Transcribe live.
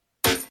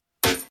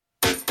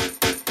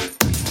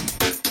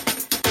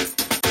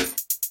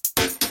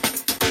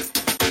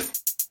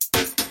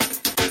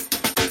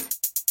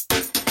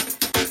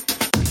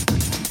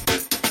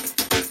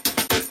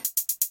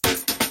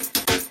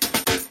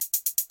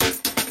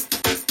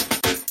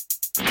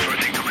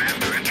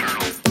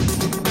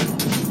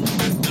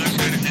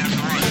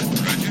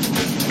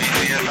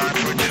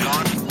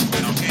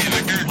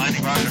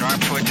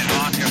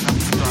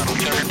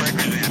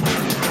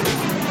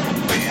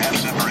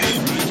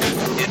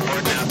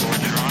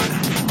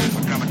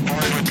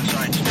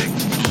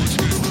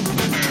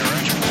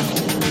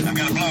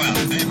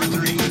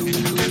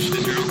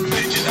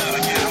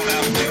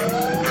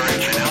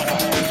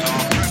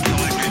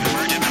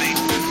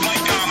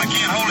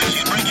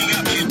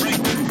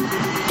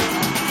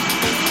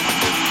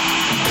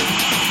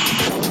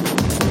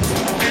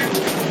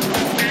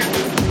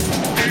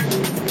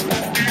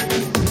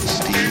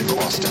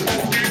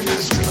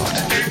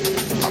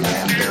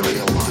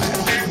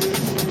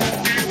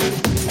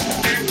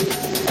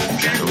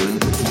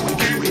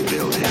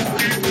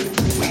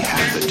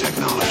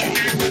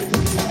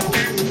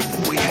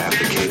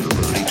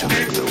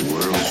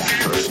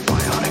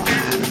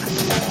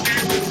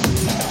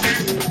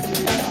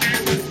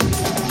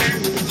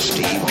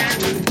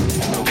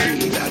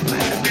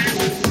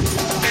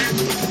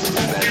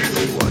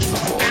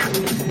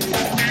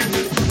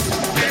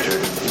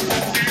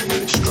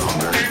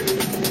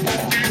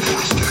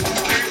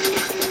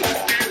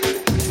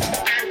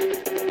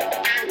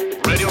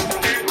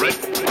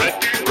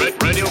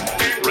Radio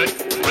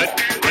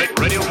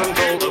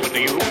control over to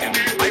you in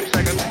 5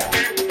 seconds.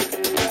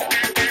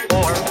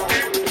 4,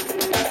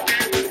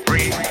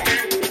 3,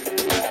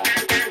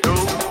 2,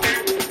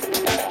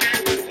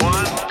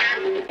 1,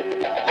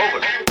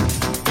 over.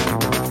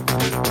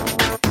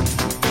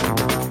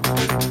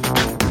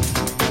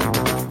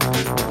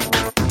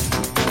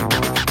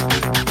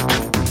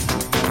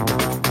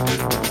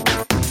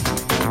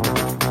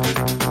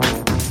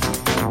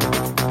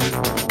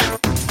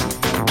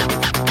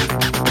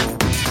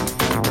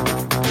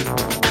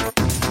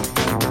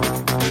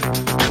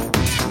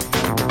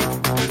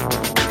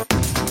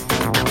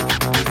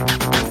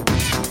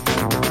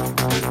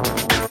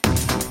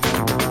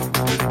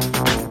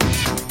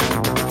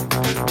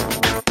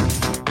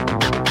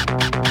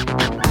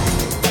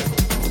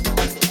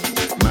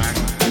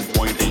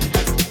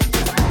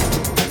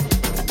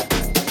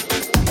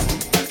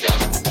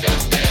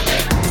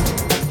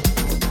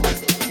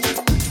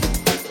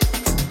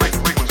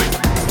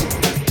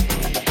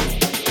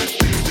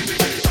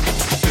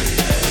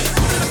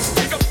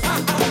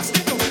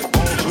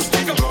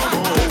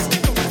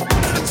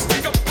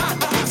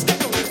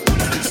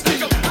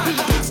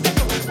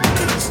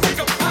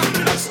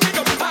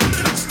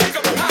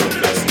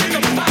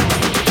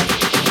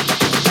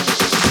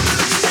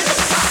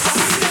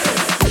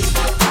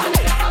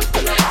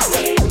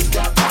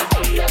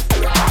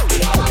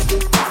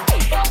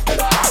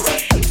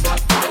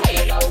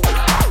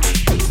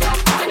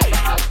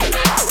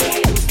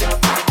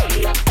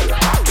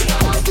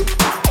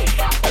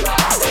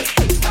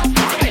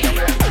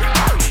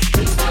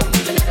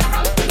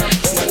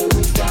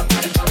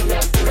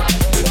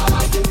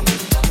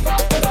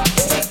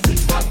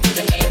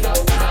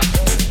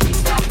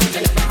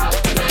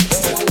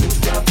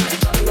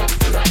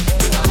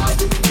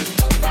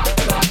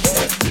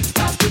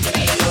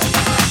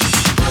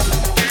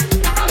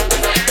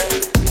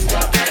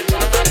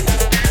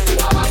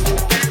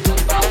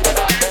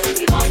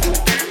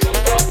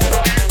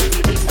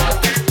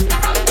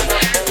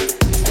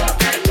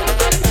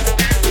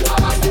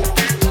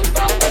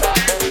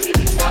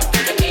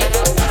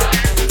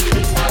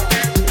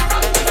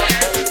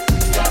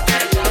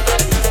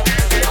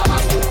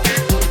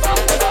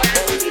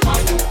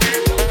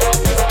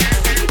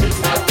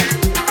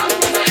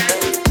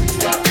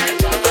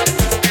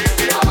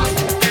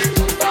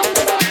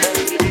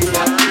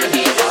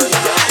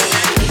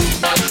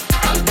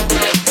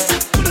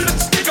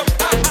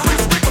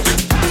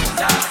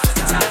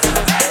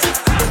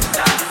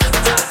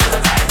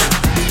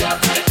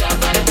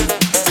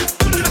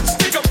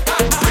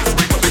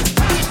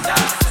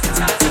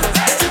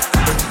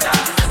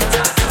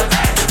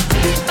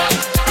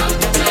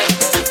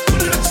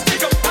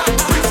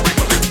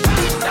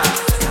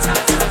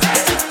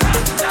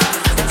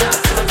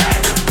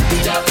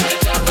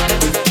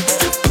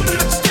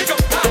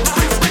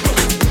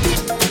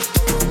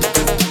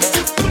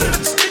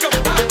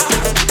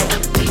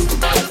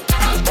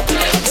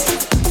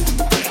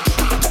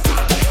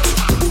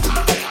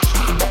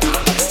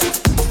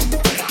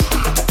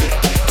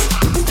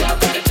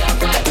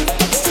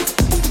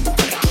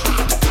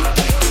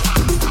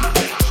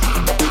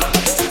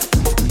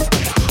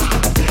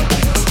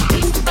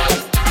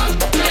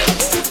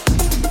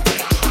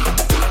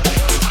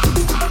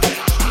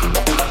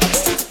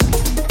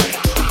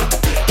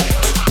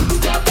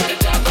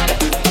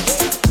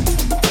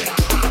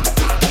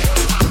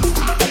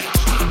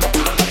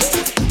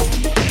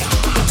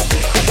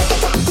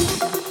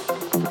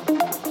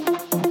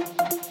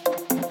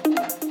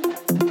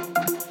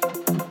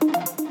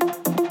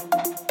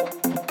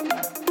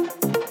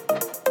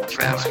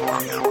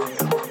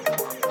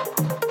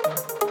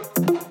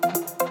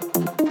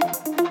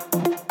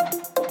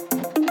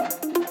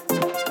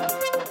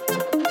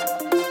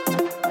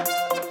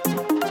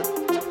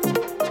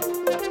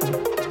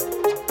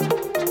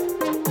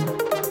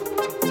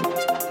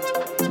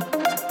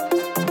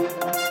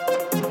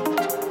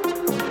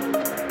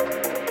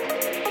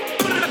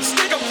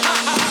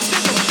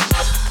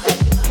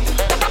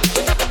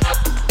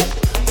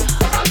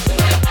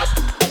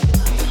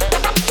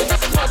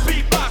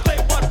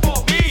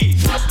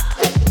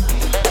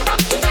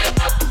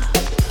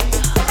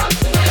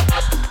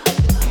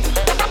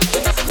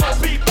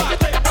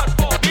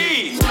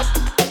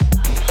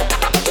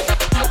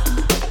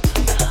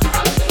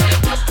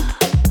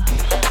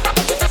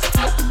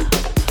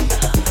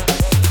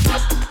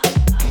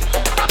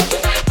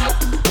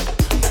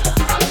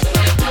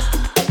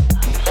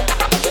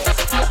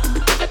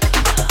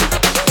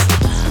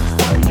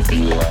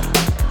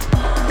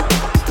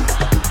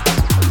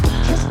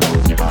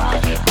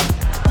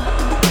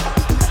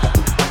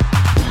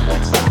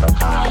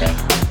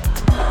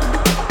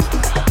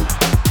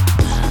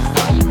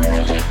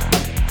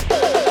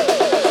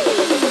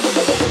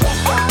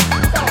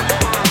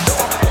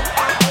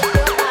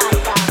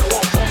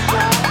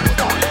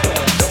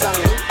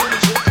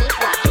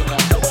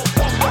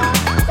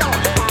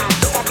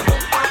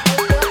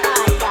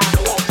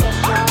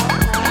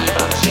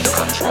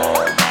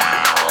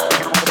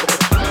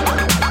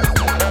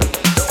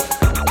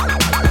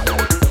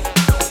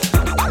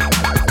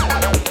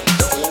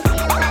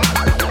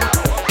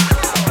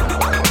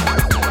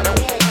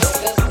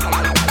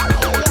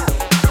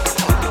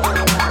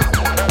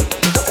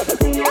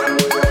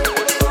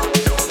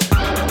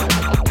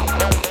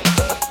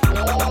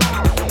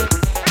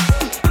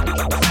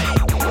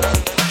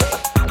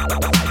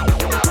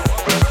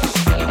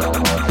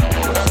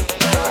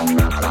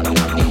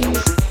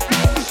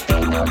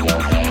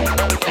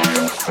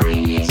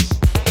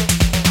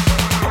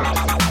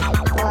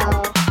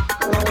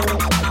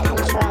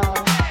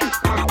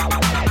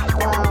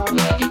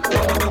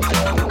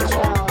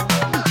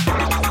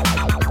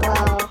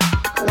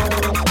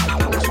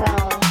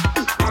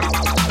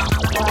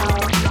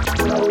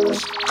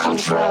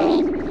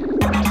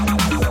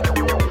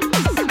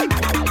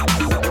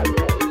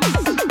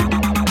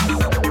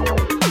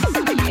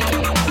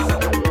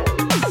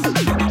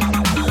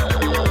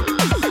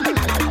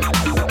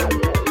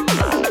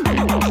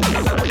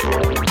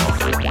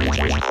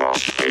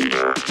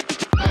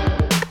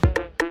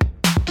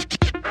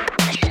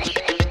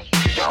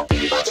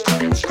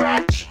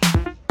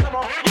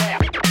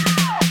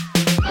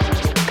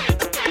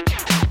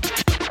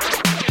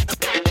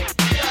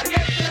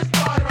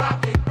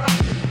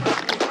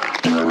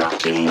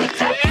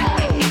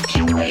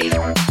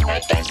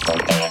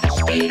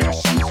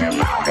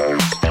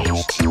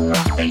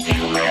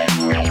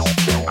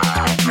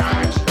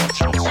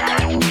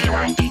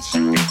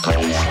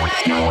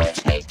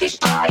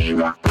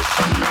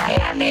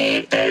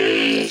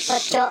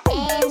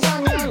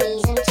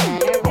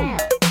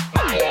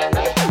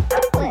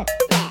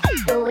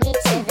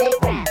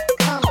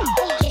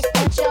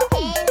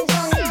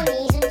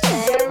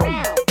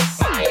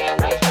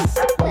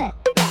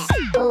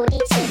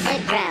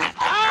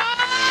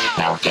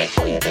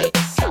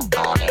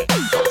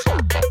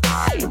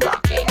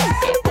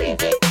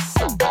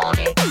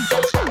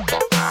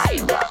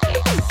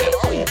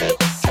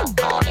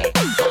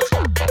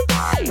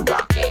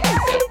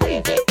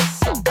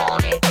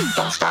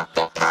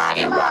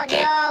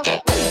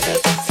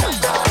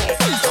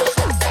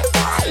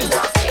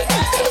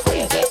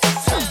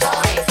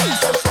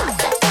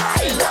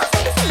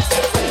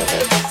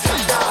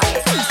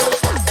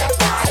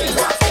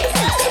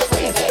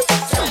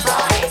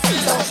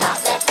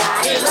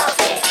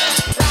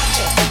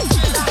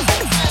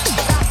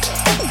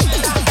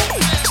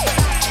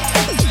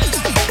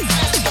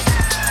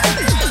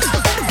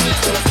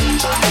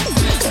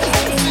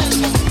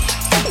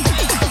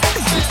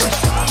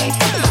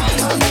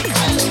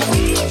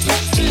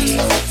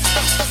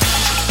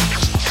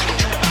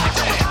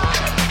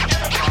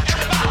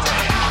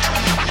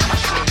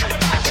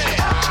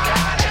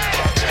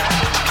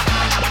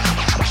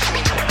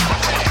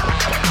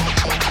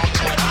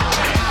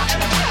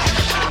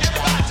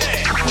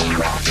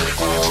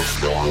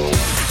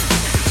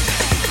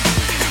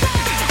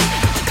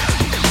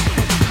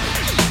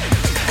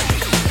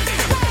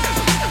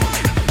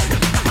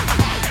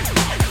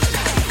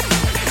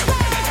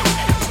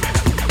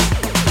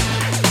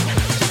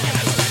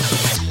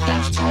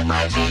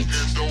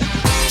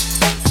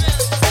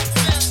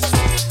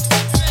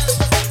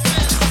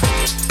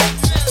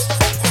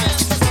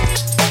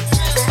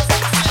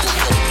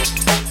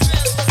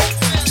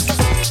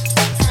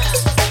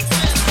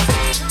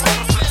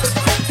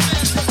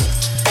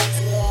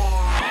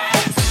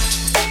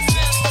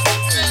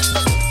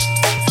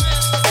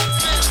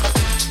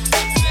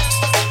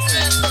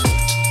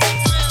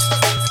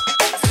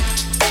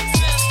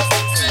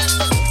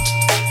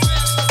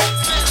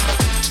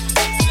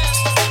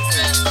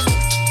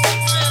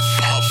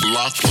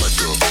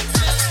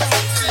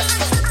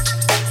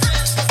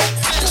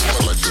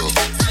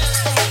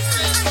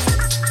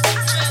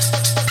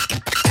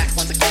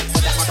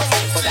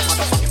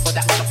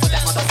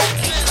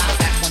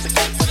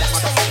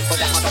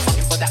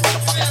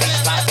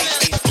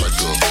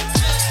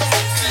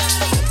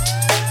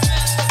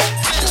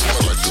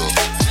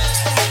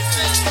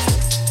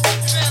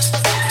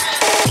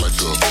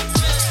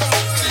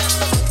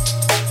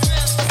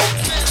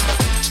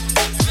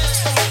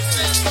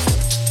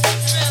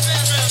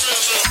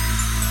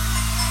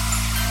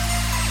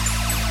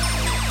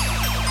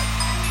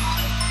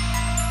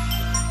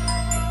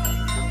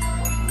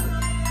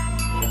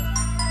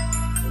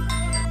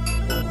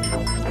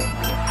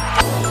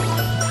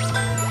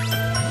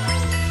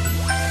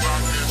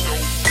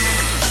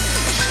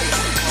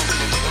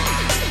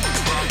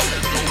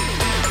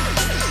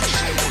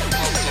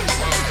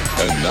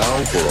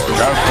 Now for our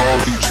Fastball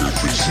feature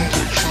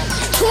presentation.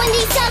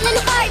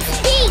 27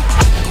 heartbeats.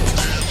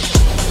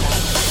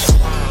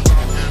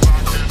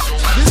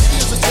 This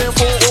is a jam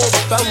for all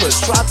the fellas.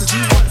 Try to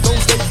do what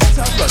those ladies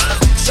tell us.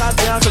 Beat shot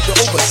down cause you're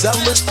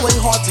overzealous. Play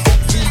hard to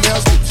get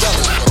females get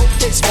jealous.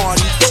 Okay,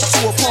 smarty, go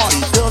to a party.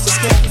 Girls are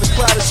scamping the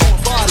crowd is showing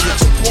body. A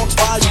chick walks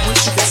by, you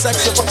wish you could sex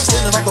her, but you're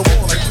standing on the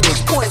wall like you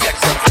was point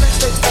extra.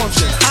 Next day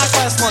function, high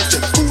class luncheon.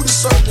 Food is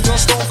served and you're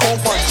stone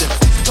cold punching.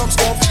 Comes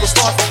on, people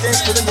start to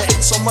dance, but then you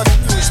ate so much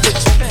you really split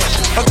your pants.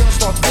 A girl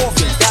starts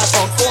walking, guys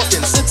start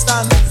talking. Sits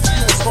down next to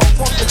you and starts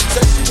talking.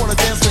 Says she wanna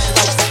dance cause she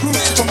likes the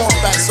groove. So come on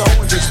back, so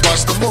and just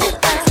bust the move.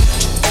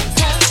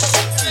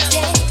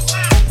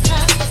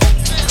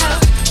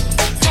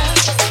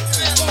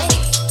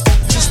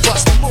 Just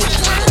bust the move.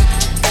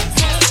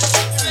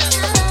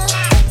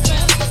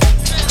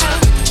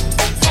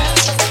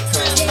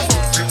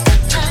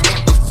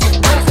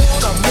 I'm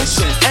on a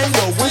mission, and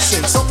you're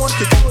wishing someone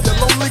could cure your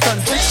lonely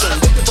condition.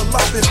 Looking for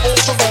love in all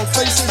the wrong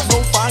places. No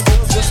fine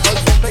girls, just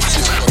ugly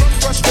faces.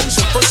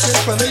 Frustration, first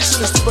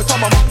inclination is to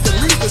become a monk and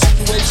leave the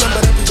situation.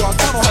 But every dark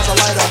tunnel has a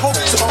light of hope,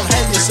 so don't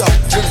hang yourself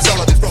when it's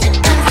all at the road.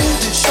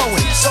 Mood is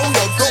showing, so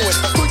you're going.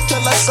 Quick to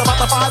less about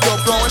the fire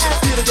you're blowing.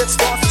 Here to get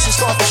started, so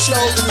start the show.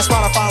 Then you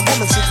spot a fine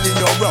woman sitting in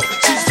your row.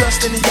 She's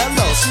dressed in the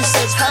yellow, she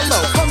says hello.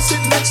 Come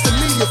sit next to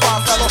me, you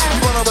fine fellow. You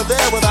run over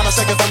there without a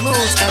second to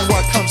lose. And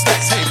what comes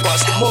next? Hey,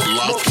 bust the move.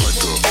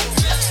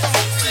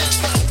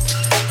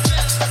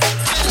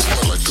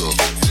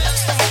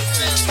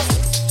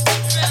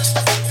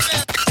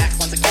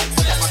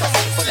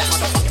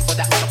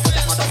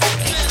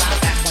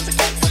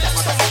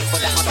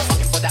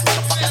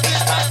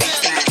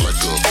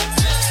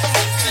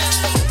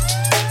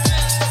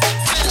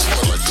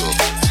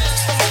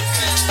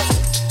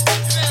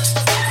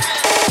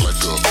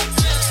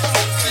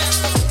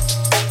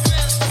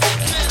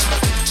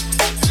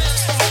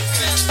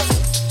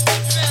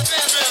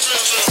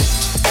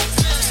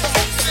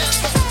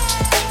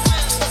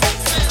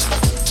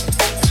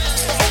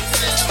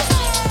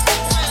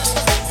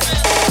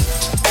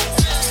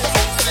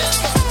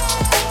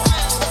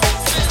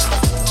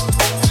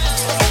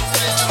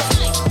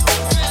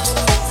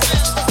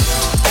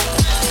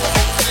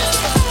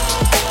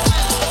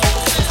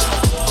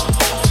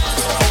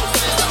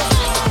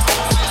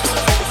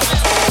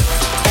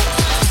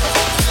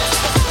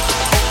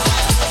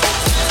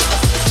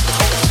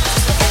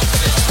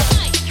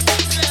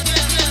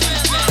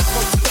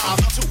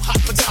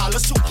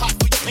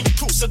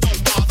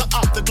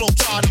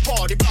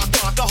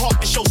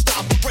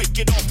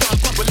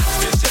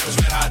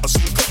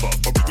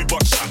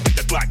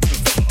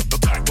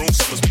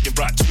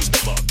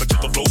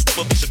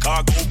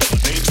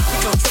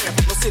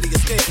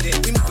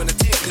 standing. We moving a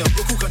tandem.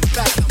 Your crew couldn't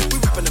fathom. We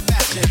repping the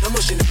fashion. I'm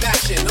mushing the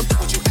action. I'm doing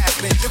what you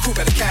have been. Your crew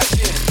better cash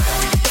in.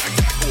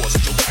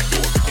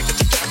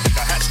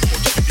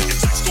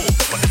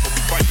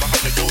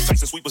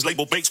 Since we was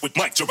labeled Bates with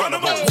Mike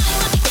Geronimo.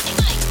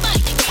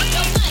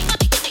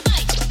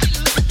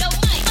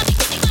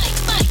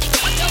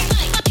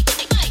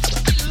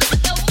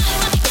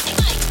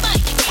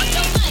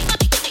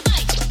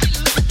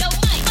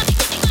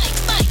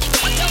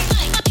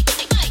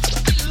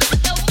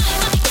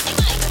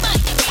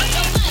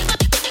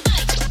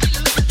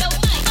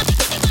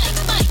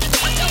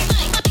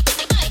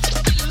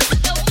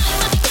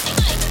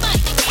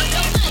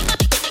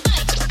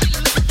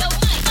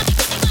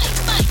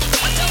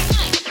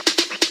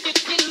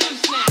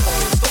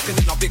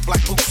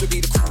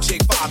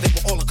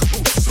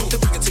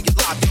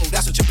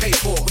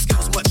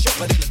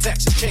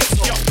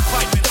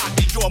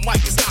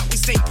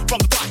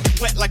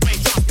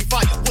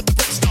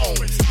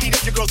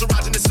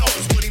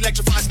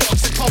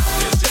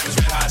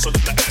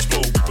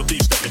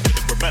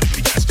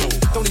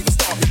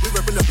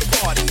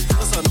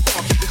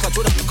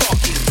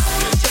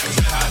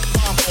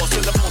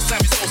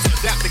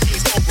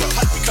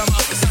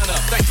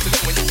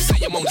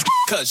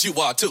 You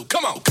are too.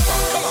 Come on, come on,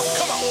 come on,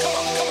 come on, come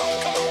on, come on,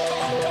 come on, come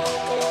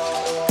on.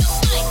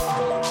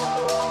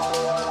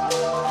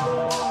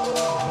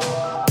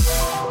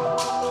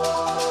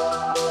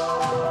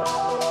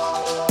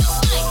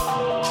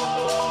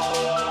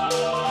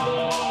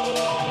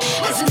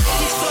 As the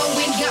beat is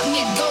flowing, got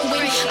me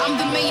going. I'm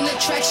the main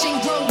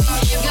attraction growing.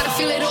 Gotta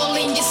feel it all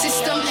in your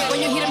system when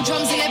you hear them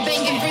drums in that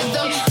banging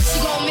rhythm. You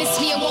gon' miss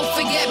me and won't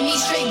forget me.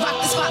 Straight rock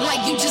the spot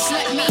like you just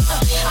let me.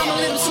 I'm a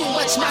little too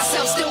much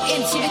myself, still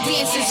into the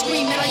dancing,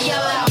 screaming, I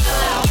yell out.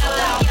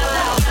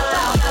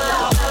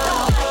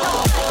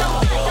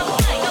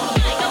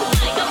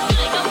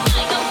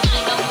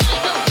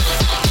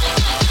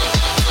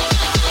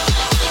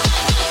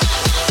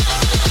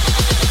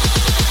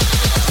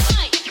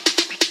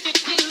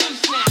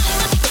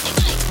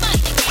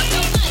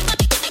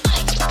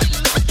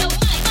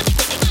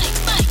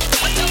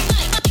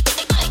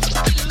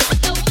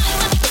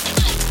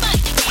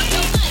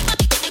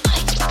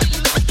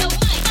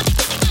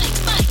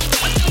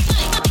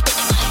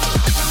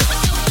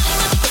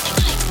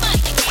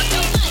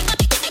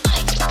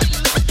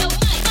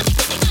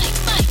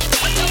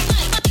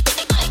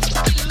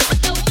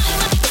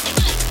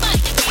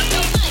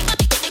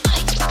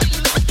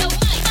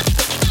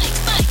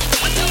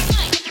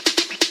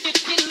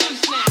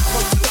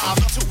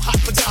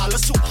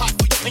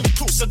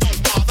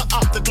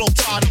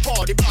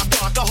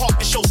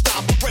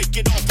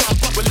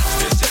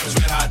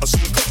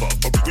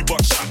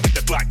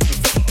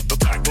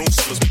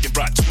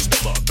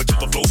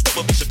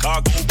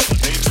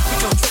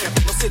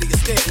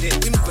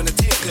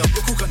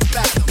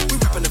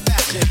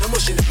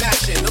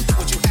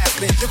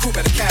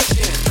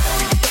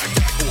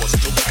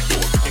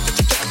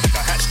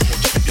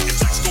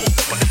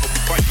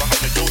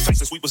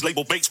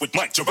 Label Bates with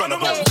Mike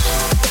Geronimo.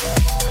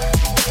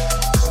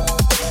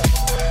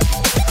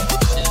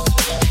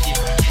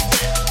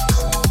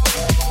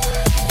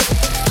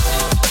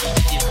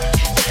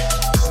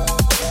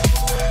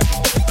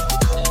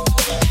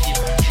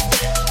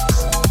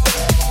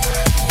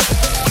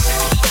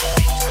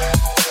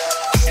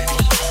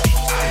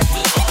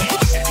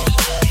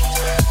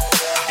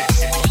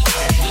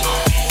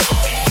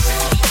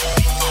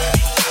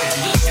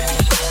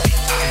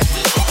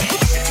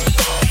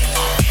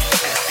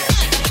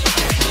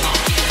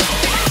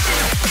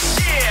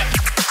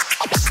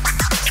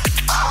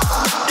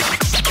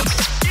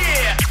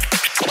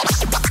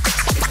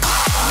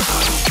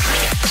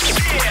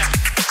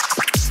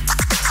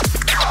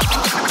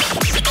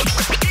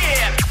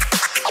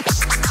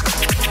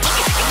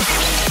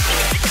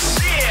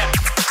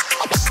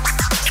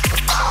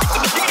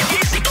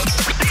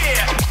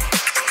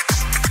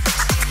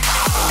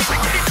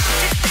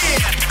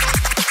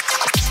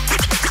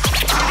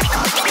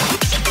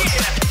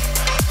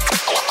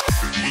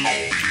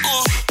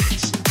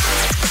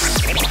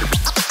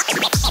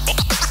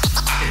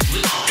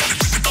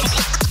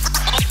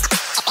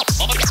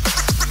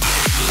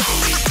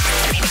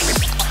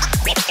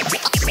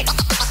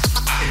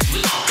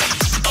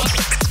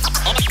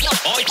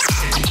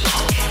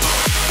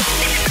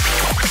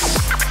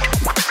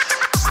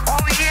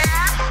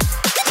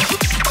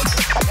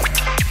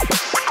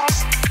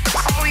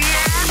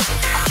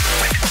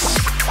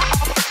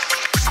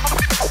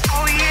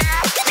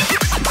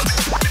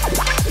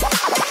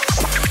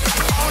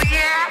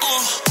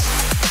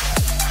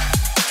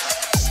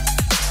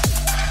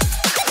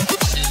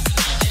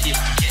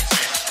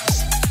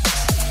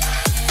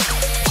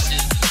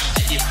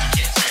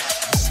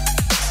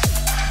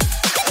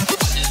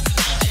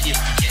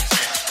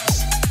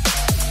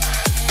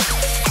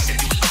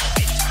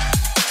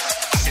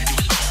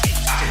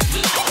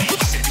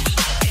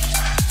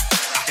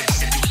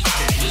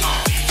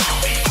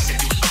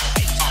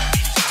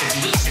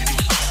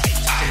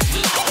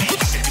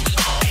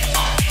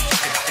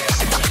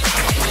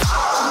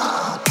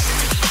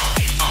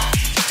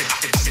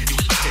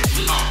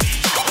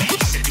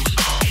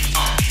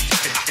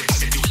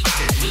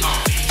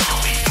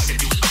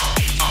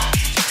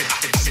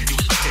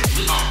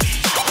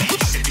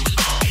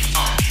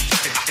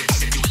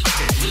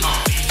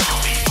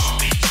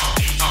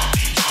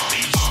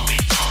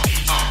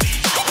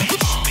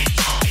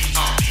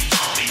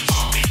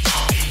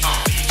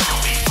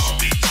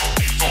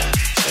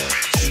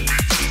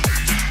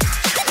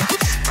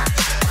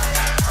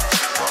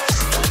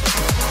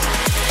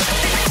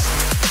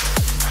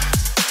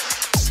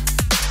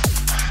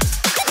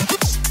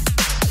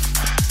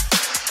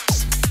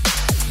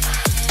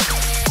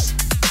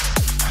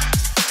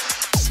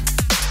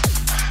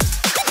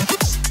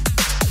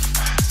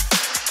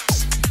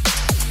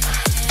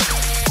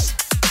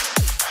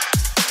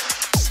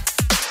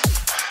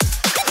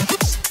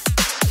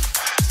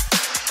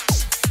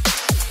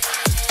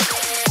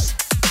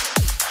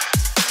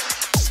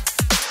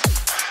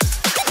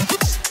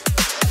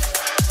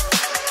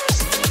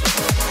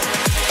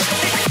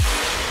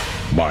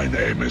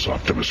 name is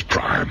Optimus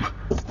Prime.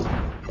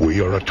 We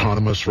are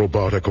autonomous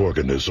robotic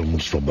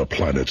organisms from the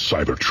planet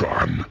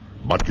Cybertron.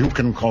 But you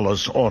can call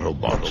us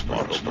Autobots.